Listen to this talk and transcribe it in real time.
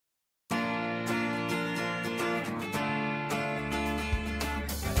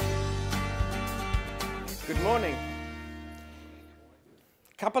Good morning.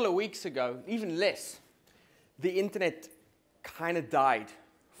 A couple of weeks ago, even less, the internet kind of died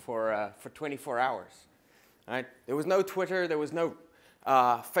for 24 hours. Right? There was no Twitter, there was no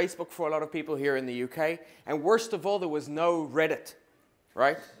Facebook for a lot of people here in the UK, and worst of all, there was no Reddit.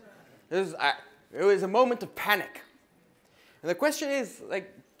 Right? It was a moment of panic. And the question is,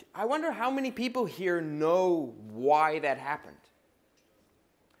 like, I wonder how many people here know why that happened.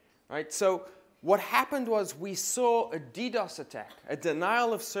 Right? So what happened was we saw a DDoS attack, a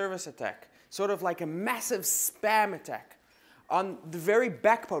denial of service attack, sort of like a massive spam attack on the very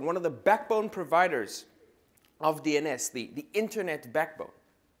backbone, one of the backbone providers of DNS, the internet backbone.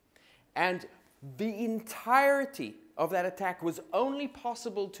 And the entirety of that attack was only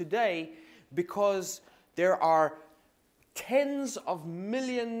possible today because there are tens of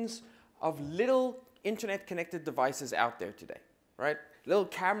millions of little internet-connected devices out there today, right? Little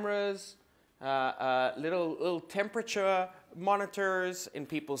cameras, little temperature monitors in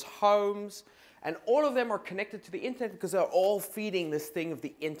people's homes, and all of them are connected to the internet because they're all feeding this thing of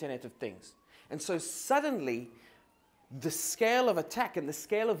the Internet of Things. And so suddenly, the scale of attack and the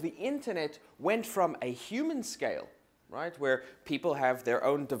scale of the internet went from a human scale, right, where people have their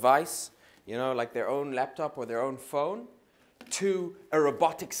own device, you know, like their own laptop or their own phone, to a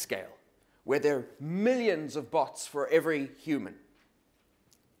robotic scale, where there are millions of bots for every human.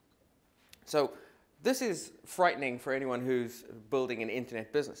 So this is frightening for anyone who's building an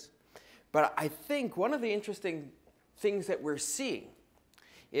internet business. But I think one of the interesting things that we're seeing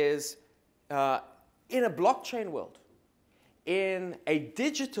is in a blockchain world, in a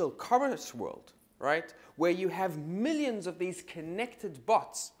digital commerce world, right, where you have millions of these connected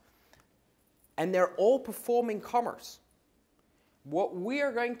bots, and they're all performing commerce. What we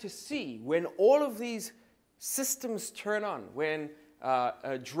are going to see when all of these systems turn on, when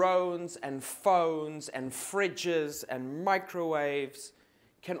drones and phones and fridges and microwaves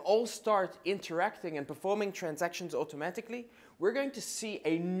can all start interacting and performing transactions automatically, we're going to see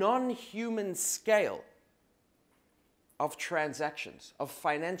a non-human scale of transactions, of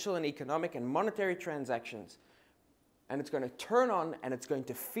financial and economic and monetary transactions. And it's going to turn on and it's going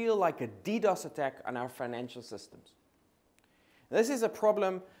to feel like a DDoS attack on our financial systems. This is a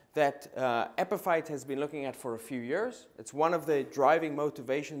problem that Epiphyte has been looking at for a few years. It's one of the driving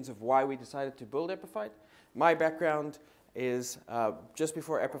motivations of why we decided to build Epiphyte. My background is just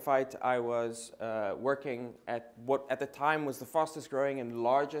before Epiphyte, I was working at what at the time was the fastest growing and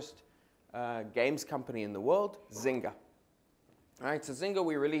largest games company in the world, Zynga. All right, so Zynga,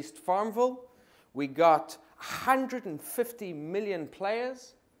 we released Farmville. We got 150 million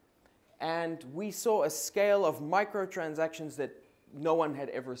players, and we saw a scale of microtransactions that no one had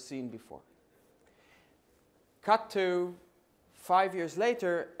ever seen before. Cut to 5 years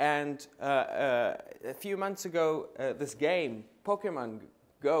later, and a few months ago, this game, Pokemon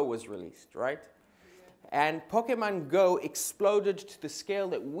Go, was released, right? And Pokemon Go exploded to the scale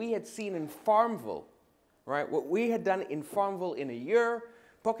that we had seen in Farmville, right? What we had done in Farmville in a year,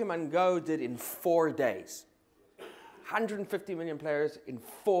 Pokemon Go did in 4 days. 150 million players in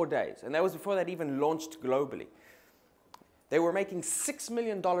 4 days. And that was before that even launched globally. They were making $6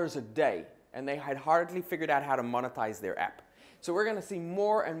 million a day, and they had hardly figured out how to monetize their app. So we're going to see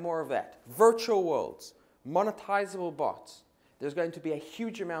more and more of that. Virtual worlds, monetizable bots. There's going to be a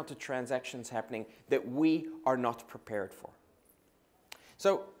huge amount of transactions happening that we are not prepared for.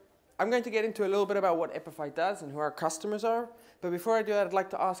 So I'm going to get into a little bit about what Epiphyte does and who our customers are. But before I do that, I'd like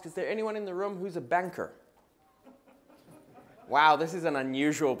to ask, is there anyone in the room who's a banker? Wow, this is an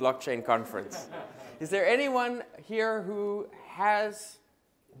unusual blockchain conference. Is there anyone here who has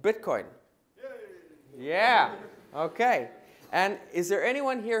Bitcoin? Yay. Yeah, okay. And is there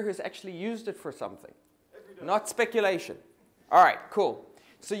anyone here who's actually used it for something? Not speculation. All right, cool.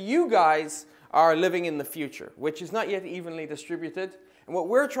 So you guys are living in the future, which is not yet evenly distributed. And what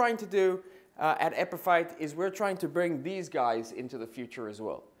we're trying to do at Epiphyte is we're trying to bring these guys into the future as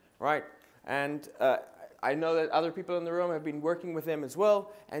well, right? And I know that other people in the room have been working with them as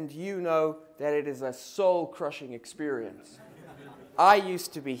well, and you know that it is a soul-crushing experience. I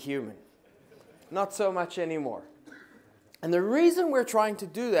used to be human. Not so much anymore. And the reason we're trying to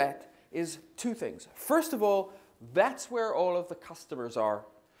do that is two things. First of all, that's where all of the customers are.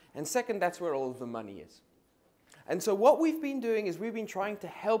 And second, that's where all of the money is. And so what we've been doing is we've been trying to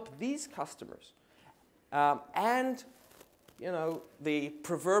help these customers and, you know, the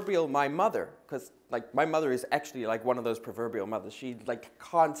proverbial my mother, because like my mother is actually like one of those proverbial mothers. She like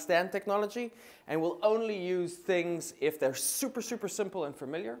can't stand technology and will only use things if they're super, super simple and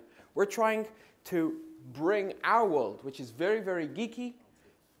familiar. We're trying to bring our world, which is very, very geeky,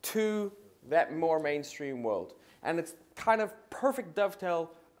 to that more mainstream world. And it's kind of perfect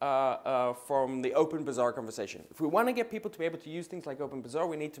dovetail from the Open Bazaar conversation. If we want to get people to be able to use things like Open Bazaar,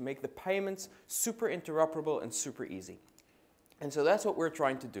 we need to make the payments super interoperable and super easy. And so that's what we're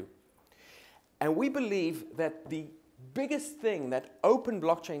trying to do. And we believe that the biggest thing that open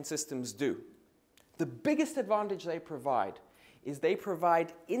blockchain systems do, the biggest advantage they provide, is they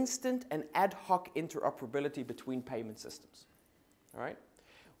provide instant and ad hoc interoperability between payment systems. All right?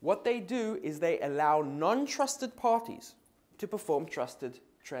 What they do is they allow non-trusted parties to perform trusted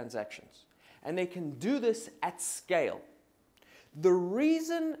transactions. And they can do this at scale. The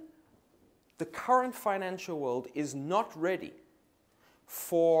reason the current financial world is not ready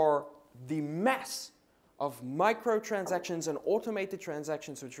for the mass of microtransactions and automated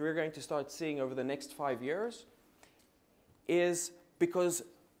transactions, which we're going to start seeing over the next 5 years, is because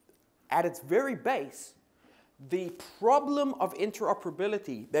at its very base, the problem of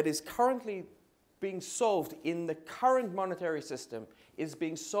interoperability that is currently being solved in the current monetary system is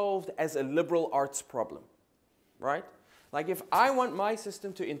being solved as a liberal arts problem, right? Like if I want my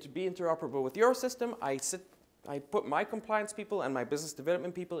system to be interoperable with your system, I put my compliance people and my business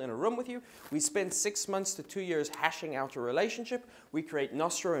development people in a room with you. We spend 6 months to 2 years hashing out a relationship. We create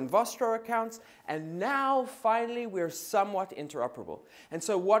Nostro and Vostro accounts. And now, finally, we're somewhat interoperable. And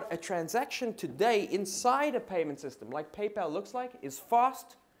so what a transaction today inside a payment system like PayPal looks like is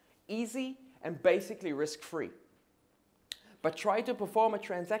fast, easy, and basically risk-free. But try to perform a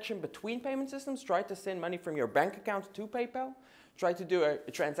transaction between payment systems. Try to send money from your bank account to PayPal. Try to do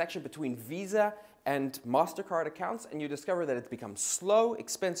a transaction between Visa and MasterCard accounts, and you discover that it becomes slow,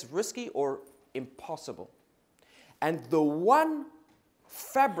 expensive, risky, or impossible. And the one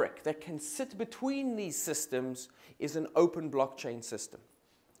fabric that can sit between these systems is an open blockchain system.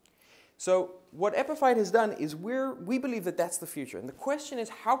 So what Epiphyte has done is we believe that that's the future. And the question is,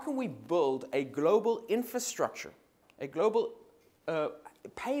 how can we build a global infrastructure, a global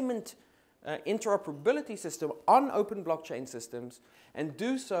payment interoperability system on open blockchain systems, and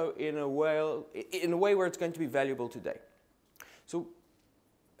do so in a way where it's going to be valuable today. So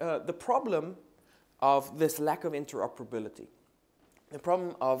the problem of this lack of interoperability, the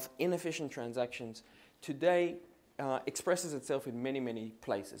problem of inefficient transactions today expresses itself in many, many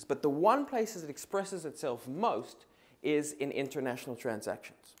places. But the one place it expresses itself most is in international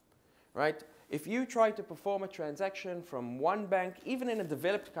transactions, right? If you try to perform a transaction from one bank, even in a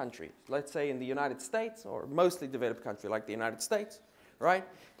developed country, let's say in the United States, or mostly developed country like the United States, right,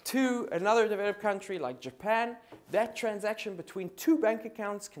 to another developed country like Japan, that transaction between two bank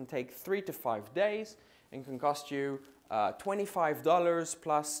accounts can take 3 to 5 days and can cost you $25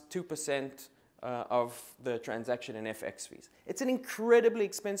 plus 2% of the transaction in FX fees. It's an incredibly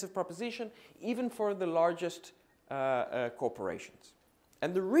expensive proposition, even for the largest corporations.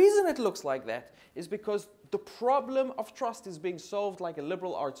 And the reason it looks like that is because the problem of trust is being solved like a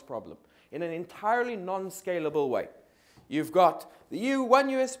liberal arts problem in an entirely non-scalable way. You've got one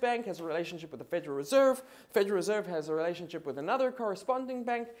US bank has a relationship with the Federal Reserve has a relationship with another corresponding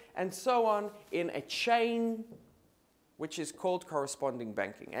bank, and so on in a chain which is called corresponding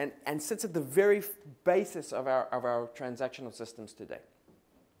banking and sits at the very basis of our transactional systems today.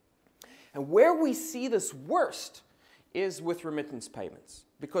 And where we see this worst is with remittance payments,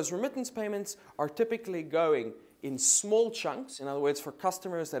 because remittance payments are typically going in small chunks, in other words, for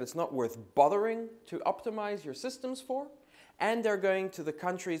customers that it's not worth bothering to optimize your systems for, and they're going to the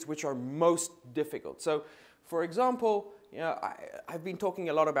countries which are most difficult. So, for example, I've been talking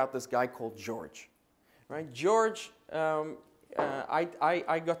a lot about this guy called George, right? George,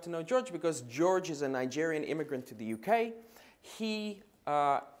 I got to know George because George is a Nigerian immigrant to the UK. He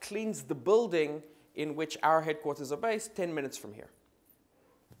cleans the building in which our headquarters are based 10 minutes from here.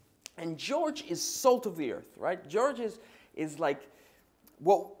 And George is salt of the earth, right? George is like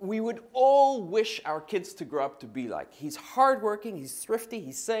what we would all wish our kids to grow up to be like. He's hardworking, he's thrifty,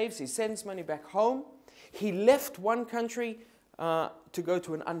 he saves, he sends money back home. He left one country to go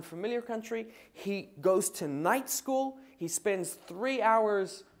to an unfamiliar country. He goes to night school. He spends 3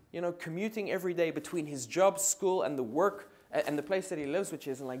 hours, commuting every day between his job, school, and the work and the place that he lives, which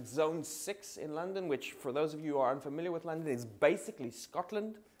is in like Zone 6 in London, which for those of you who are unfamiliar with London is basically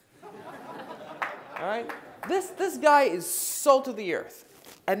Scotland. All right? This guy is salt of the earth.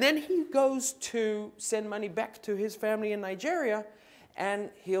 And then he goes to send money back to his family in Nigeria, and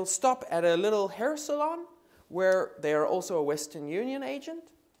he'll stop at a little hair salon where they are also a Western Union agent.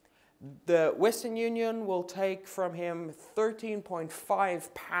 The Western Union will take from him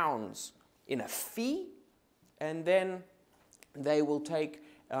 13.5 pounds in a fee, and then they will take,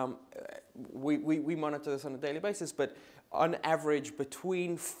 we monitor this on a daily basis, but on average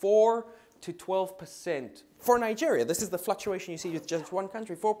between 4 to 12% for Nigeria. This is the fluctuation you see with just one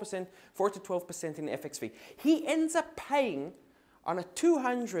country, 4 to 12% in FX fee. He ends up paying on a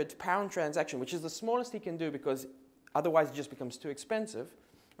 £200 transaction, which is the smallest he can do because otherwise it just becomes too expensive,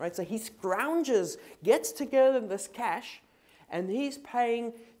 right? So he scrounges, gets together this cash, and he's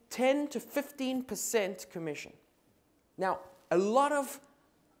paying 10 to 15% commission. Now, a lot of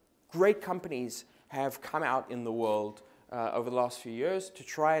great companies have come out in the world over the last few years to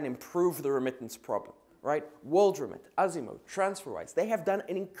try and improve the remittance problem, right? WorldRemit, Azimo, TransferWise, they have done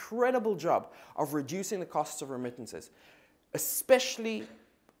an incredible job of reducing the costs of remittances, especially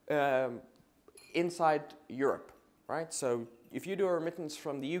inside Europe, right? So if you do a remittance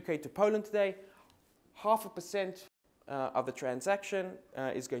from the UK to Poland today, 0.5% of the transaction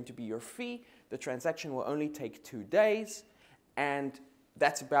is going to be your fee. The transaction will only take 2 days, and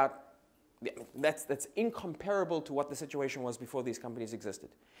that's incomparable to what the situation was before these companies existed.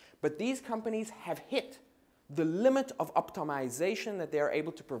 But these companies have hit the limit of optimization that they are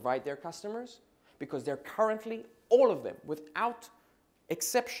able to provide their customers because they're currently, all of them, without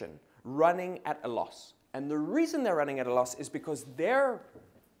exception, running at a loss. And the reason they're running at a loss is because their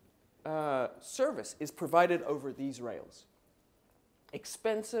service is provided over these rails.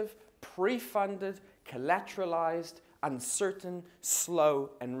 Expensive, pre-funded, collateralized, uncertain, slow,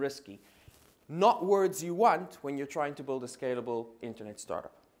 and risky. Not words you want when you're trying to build a scalable internet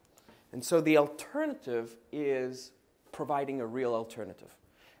startup. And so the alternative is providing a real alternative.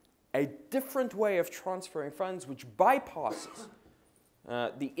 A different way of transferring funds which bypasses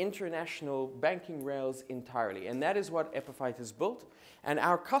the international banking rails entirely. And that is what Epiphyte has built. And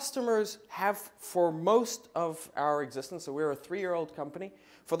our customers have, for most of our existence, so we're a 3-year-old company,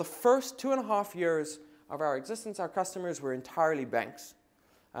 for the first 2.5 years of our existence, our customers were entirely banks.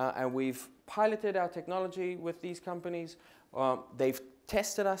 And we've piloted our technology with these companies. They've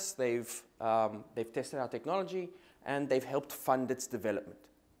tested us, they've tested our technology, and they've helped fund its development.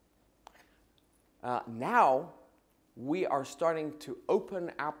 Now, we are starting to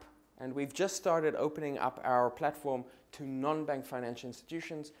open up, and we've just started opening up our platform to non-bank financial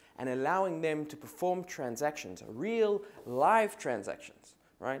institutions and allowing them to perform transactions, real live transactions,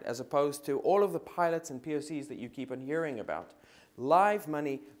 right? As opposed to all of the pilots and POCs that you keep on hearing about. Live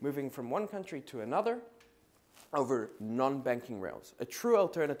money moving from one country to another over non-banking rails, a true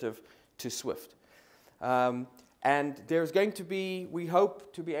alternative to SWIFT. And there's going to be, we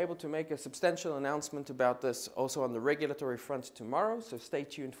hope to be able to make a substantial announcement about this also on the regulatory front tomorrow, so stay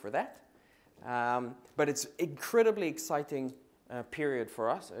tuned for that. But it's incredibly exciting period for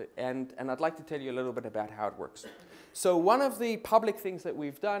us, and I'd like to tell you a little bit about how it works. So one of the public things that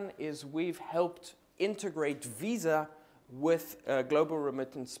we've done is we've helped integrate Visa with global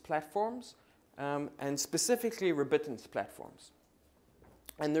remittance platforms, and specifically remittance platforms.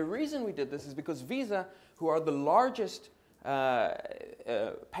 And the reason we did this is because Visa, who are the largest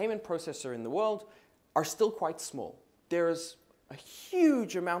payment processor in the world, are still quite small. There's a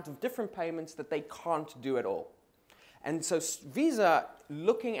huge amount of different payments that they can't do at all. And so Visa,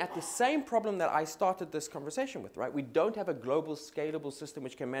 looking at the same problem that I started this conversation with, right? We don't have a global scalable system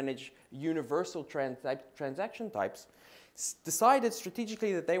which can manage universal transaction types, decided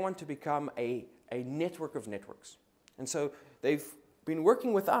strategically that they want to become a network of networks. And so they've been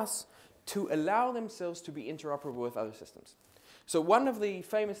working with us to allow themselves to be interoperable with other systems. So one of the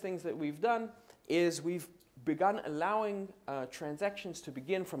famous things that we've done is we've begun allowing transactions to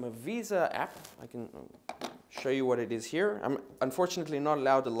begin from a Visa app. I can show you what it is here. I'm unfortunately not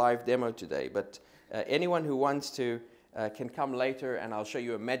allowed a live demo today, but anyone who wants to can come later, and I'll show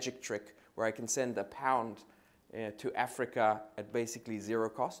you a magic trick where I can send £1 to Africa at basically zero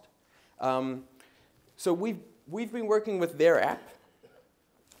cost. So we've been working with their app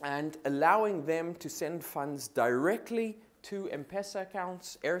and allowing them to send funds directly to M-Pesa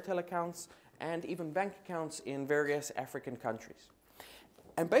accounts, Airtel accounts, and even bank accounts in various African countries.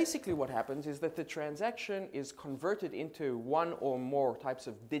 And basically what happens is that the transaction is converted into one or more types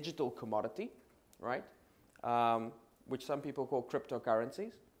of digital commodity, right? Which some people call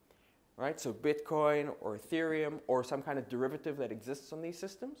cryptocurrencies, right? So Bitcoin or Ethereum or some kind of derivative that exists on these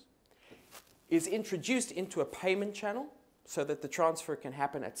systems is introduced into a payment channel so that the transfer can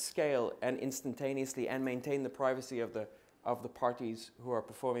happen at scale and instantaneously and maintain the privacy of the parties who are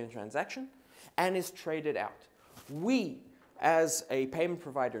performing the transaction, and is traded out. We, as a payment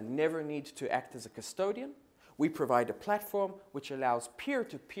provider, never need to act as a custodian. We provide a platform which allows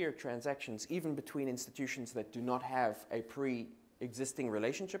peer-to-peer transactions even between institutions that do not have a pre-existing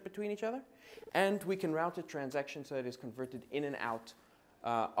relationship between each other. And we can route a transaction so that it is converted in and out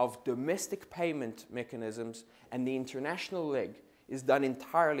of domestic payment mechanisms, and the international leg is done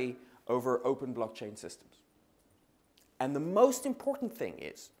entirely over open blockchain systems. And the most important thing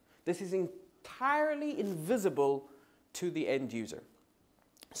is, this is entirely invisible to the end user.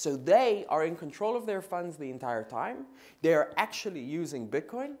 So they are in control of their funds the entire time. They are actually using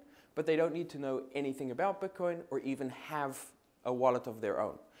Bitcoin, but they don't need to know anything about Bitcoin or even have a wallet of their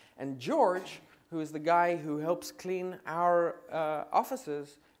own. And George, who is the guy who helps clean our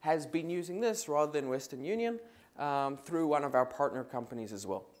offices, has been using this rather than Western Union through one of our partner companies as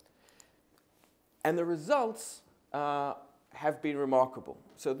well. And the results have been remarkable.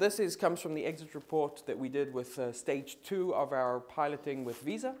 So this comes from the exit report that we did with stage 2 of our piloting with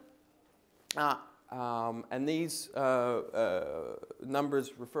Visa. And these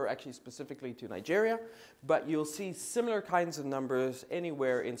numbers refer actually specifically to Nigeria, but you'll see similar kinds of numbers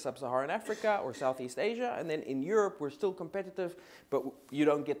anywhere in sub-Saharan Africa or Southeast Asia, and then in Europe we're still competitive, but you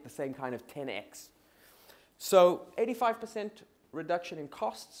don't get the same kind of 10x. So 85% reduction in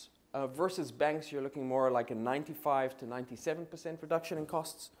costs versus banks, you're looking more like a 95 to 97% reduction in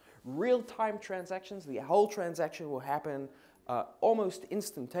costs. Real-time transactions, the whole transaction will happen almost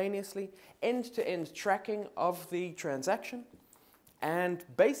instantaneously, end-to-end tracking of the transaction, and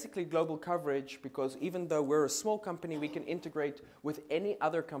basically global coverage, because even though we're a small company, we can integrate with any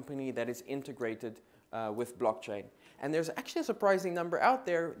other company that is integrated with blockchain. And there's actually a surprising number out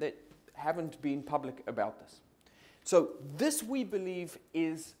there that haven't been public about this. So this, we believe,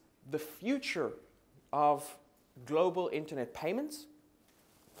 is the future of global internet payments,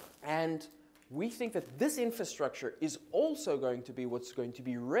 and we think that this infrastructure is also going to be what's going to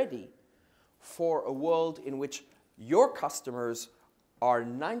be ready for a world in which your customers are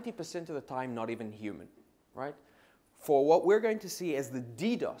 90% of the time not even human, right? For what we're going to see as the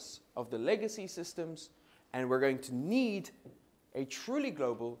DDoS of the legacy systems, and we're going to need a truly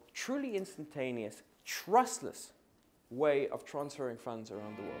global, truly instantaneous, trustless way of transferring funds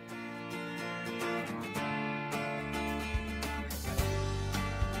around the world.